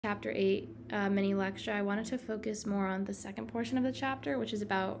Chapter 8 mini lecture, I wanted to focus more on the second portion of the chapter, which is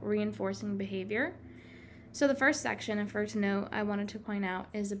about reinforcing behavior. So the first section, and for to note, I wanted to point out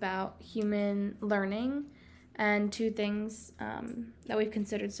is about human learning and two things that we've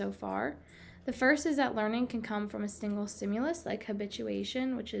considered so far. The first is that learning can come from a single stimulus, like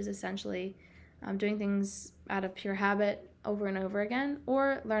habituation, which is essentially doing things out of pure habit over and over again,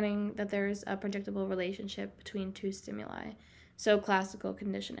 or learning that there's a predictable relationship between two stimuli. So classical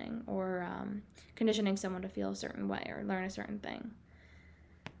conditioning, or conditioning someone to feel a certain way or learn a certain thing.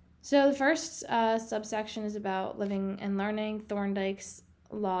 So the first subsection is about living and learning, Thorndike's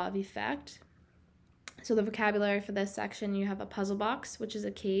law of effect. So the vocabulary for this section, you have a puzzle box, which is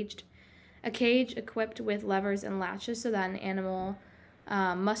a cage equipped with levers and latches so that an animal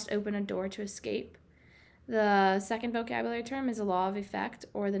must open a door to escape. The second vocabulary term is a law of effect,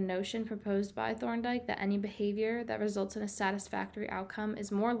 or the notion proposed by Thorndike that any behavior that results in a satisfactory outcome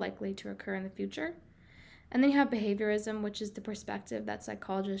is more likely to occur in the future. And then you have behaviorism, which is the perspective that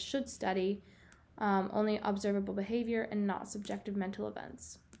psychologists should study only observable behavior and not subjective mental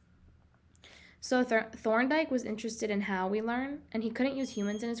events. So Thorndike was interested in how we learn, and he couldn't use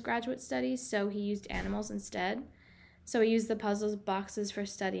humans in his graduate studies, so he used animals instead. So he used the puzzle boxes for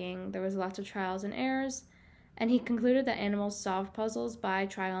studying. There was lots of trials and errors, and he concluded that animals solved puzzles by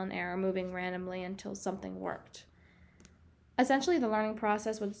trial and error, moving randomly until something worked. Essentially, the learning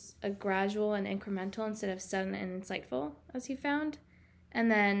process was a gradual and incremental instead of sudden and insightful, as he found.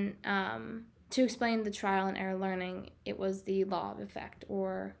 And then to explain the trial and error learning, it was the law of effect,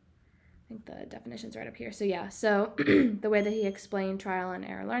 or I think the definition's right up here. So yeah, so the way that he explained trial and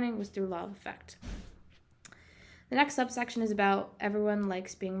error learning was through law of effect. The next subsection is about everyone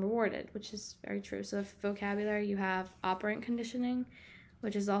likes being rewarded, which is very true. So for vocabulary, you have operant conditioning,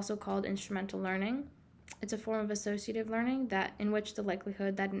 which is also called instrumental learning. It's a form of associative learning in which the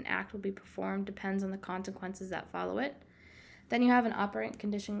likelihood that an act will be performed depends on the consequences that follow it. Then you have an operant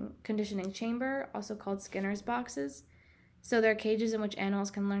conditioning chamber, also called Skinner's boxes. So they're cages in which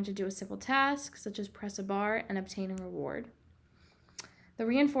animals can learn to do a simple task, such as press a bar and obtain a reward. The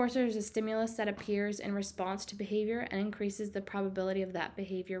reinforcer is a stimulus that appears in response to behavior and increases the probability of that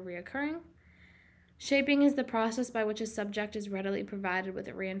behavior reoccurring. Shaping is the process by which a subject is readily provided with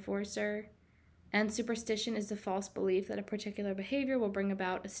a reinforcer. And superstition is the false belief that a particular behavior will bring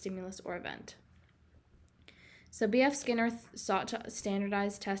about a stimulus or event. So B.F. Skinner sought to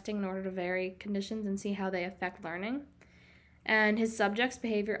standardize testing in order to vary conditions and see how they affect learning. And his subject's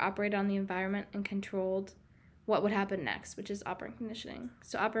behavior operated on the environment and controlled what would happen next, which is operant conditioning.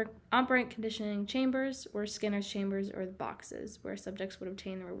 So operant conditioning chambers were Skinner's chambers, or the boxes, where subjects would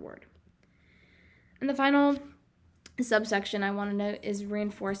obtain the reward. And the final subsection I want to note is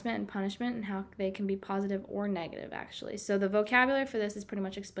reinforcement and punishment, and how they can be positive or negative, actually. So the vocabulary for this is pretty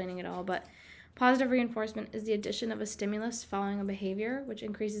much explaining it all, but positive reinforcement is the addition of a stimulus following a behavior, which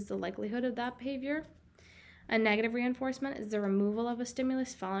increases the likelihood of that behavior. A negative reinforcement is the removal of a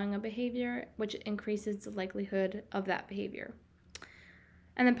stimulus following a behavior, which increases the likelihood of that behavior.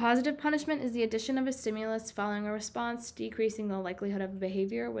 And then positive punishment is the addition of a stimulus following a response, decreasing the likelihood of a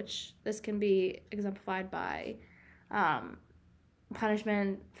behavior, which this can be exemplified by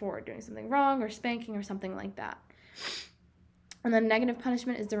punishment for doing something wrong or spanking or something like that. And then negative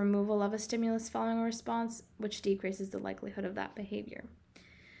punishment is the removal of a stimulus following a response, which decreases the likelihood of that behavior.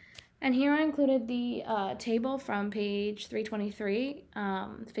 And here I included the table from page 323,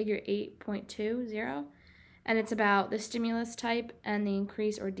 figure 8.20, and it's about the stimulus type and the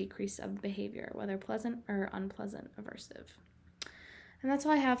increase or decrease of behavior, whether pleasant or unpleasant, aversive. And that's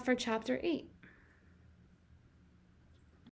all I have for chapter 8.